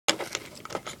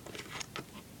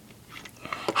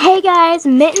Hey guys,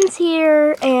 Mittens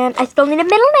here, and I still need a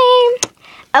middle name.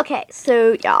 Okay,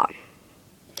 so y'all,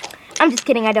 I'm just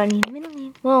kidding, I don't need a middle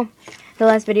name. Well, the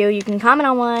last video you can comment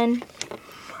on one.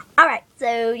 Alright,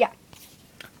 so yeah.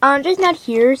 Andre's not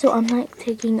here, so I'm like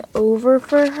taking over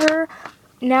for her.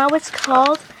 Now it's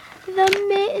called The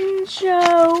Mitten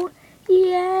Show.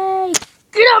 Yay!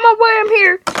 Get out of my way, I'm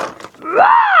here!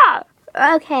 Rah!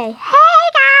 Okay, hey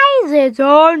guys, it's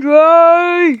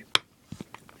Andre!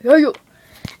 Yeah.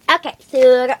 Okay,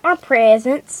 so I got my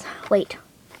presents. Wait.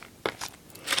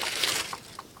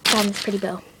 Found this pretty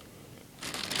bow.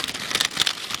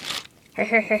 It's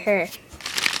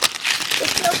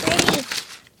so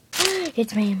pretty.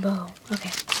 It's rainbow.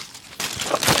 Okay.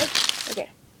 Okay.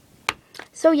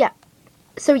 So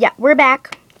yeah, we're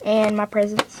back, and my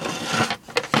presents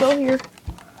still here.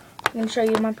 I'm gonna show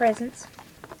you my presents.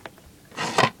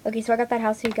 Okay, so I got that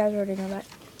house. So you guys already know that.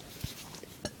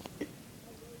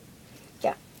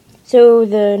 Yeah. So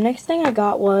the next thing I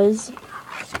got was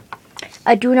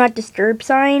a do not disturb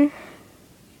sign.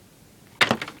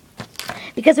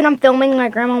 Because when I'm filming, my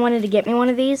grandma wanted to get me one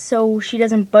of these so she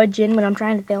doesn't budge in when I'm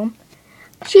trying to film.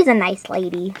 She's a nice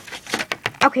lady.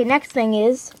 Okay, next thing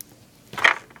is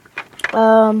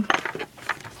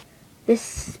this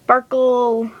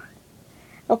sparkle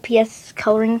LPS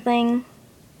coloring thing.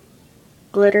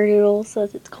 Glitter Doodles,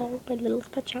 as it's called by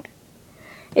Littlest Pet Shop.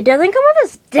 It doesn't come with a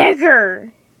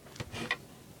sticker.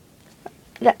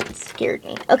 That scared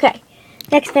me. Okay,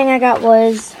 next thing I got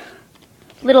was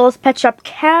Littlest Pet Shop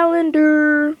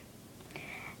calendar.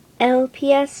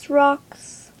 LPS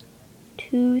rocks.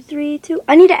 232.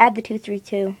 I need to add the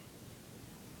 232.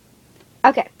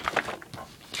 Okay.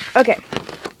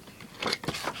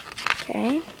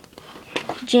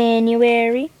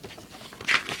 January.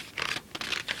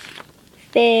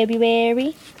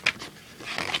 February.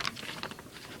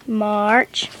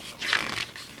 March.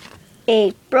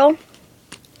 April.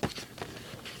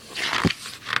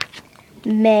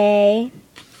 May.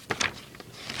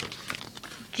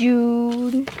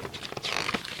 June,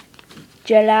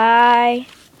 July,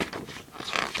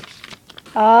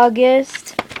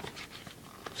 August,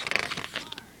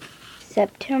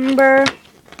 September,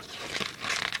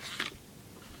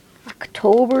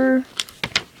 October,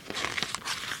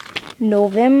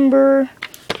 November,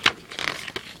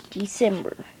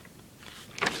 December.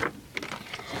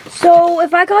 So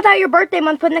if I called out your birthday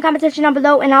month, put in the comment section down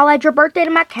below, and I'll add your birthday to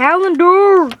my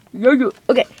calendar. Yeah.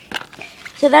 Okay.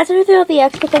 So that's all the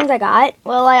extra things I got.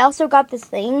 Well, I also got this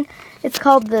thing. It's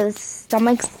called the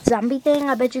stomach zombie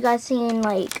thing. I bet you guys seen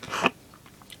like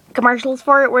commercials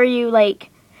for it where you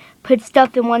like put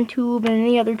stuff in one tube and in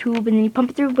the other tube and then you pump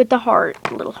it through with the heart,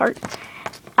 the little heart.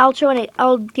 I'll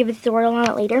give a tutorial on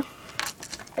it later.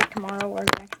 Like tomorrow or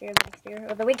the next year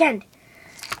or the weekend.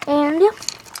 And yeah.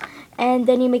 And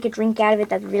then you make a drink out of it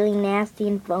that's really nasty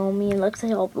and foamy and looks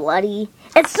like all bloody.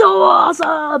 It's so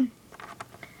awesome!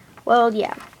 Well,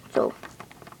 yeah, so,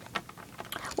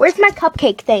 where's my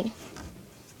cupcake thing?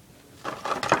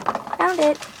 Found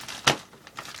it.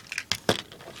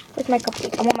 Where's my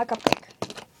cupcake? I want my cupcake.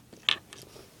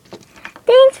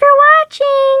 Thanks for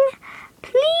watching.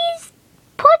 Please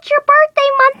put your birthday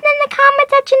month in the comment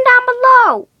section down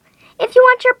below. If you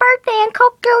want your birthday on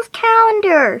Coke Girl's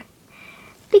calendar.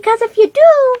 Because if you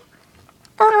do,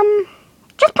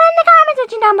 just put in the comment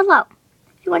section down below.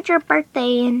 If you want your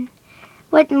birthday and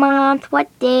what month, what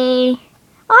day,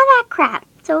 all that crap.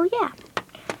 So, yeah.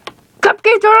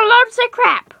 Cupcakes aren't allowed to say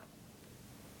crap.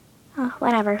 Oh,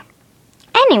 whatever.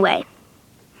 Anyway,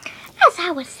 as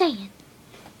I was saying,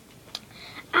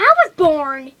 I was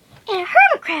born in a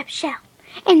hermit crab shell,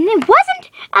 and it wasn't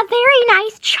a very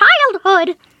nice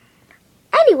childhood.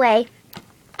 Anyway,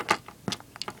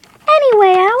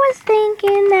 I was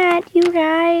thinking that you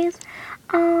guys,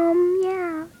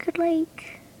 yeah, could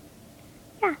like,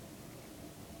 yeah.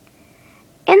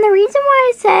 And the reason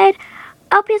why I said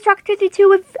LPS Rock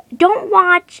 232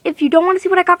 if you don't want to see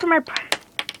what I got for my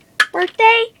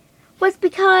birthday was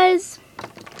because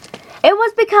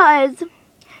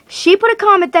she put a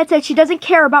comment that said she doesn't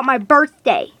care about my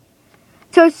birthday.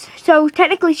 So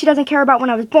technically she doesn't care about when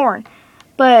I was born.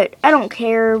 But I don't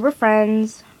care. We're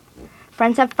friends.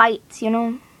 Friends have fights, you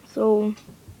know. So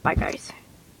bye guys.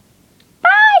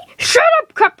 Shut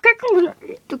up, cupcake!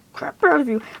 Eat the crap out of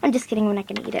you. I'm just kidding. We're not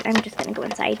gonna eat it. I'm just gonna go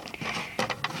inside.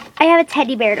 I have a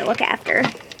teddy bear to look after.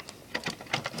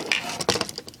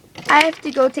 I have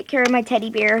to go take care of my teddy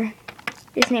bear.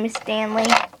 His name is Stanley.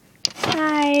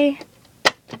 Bye.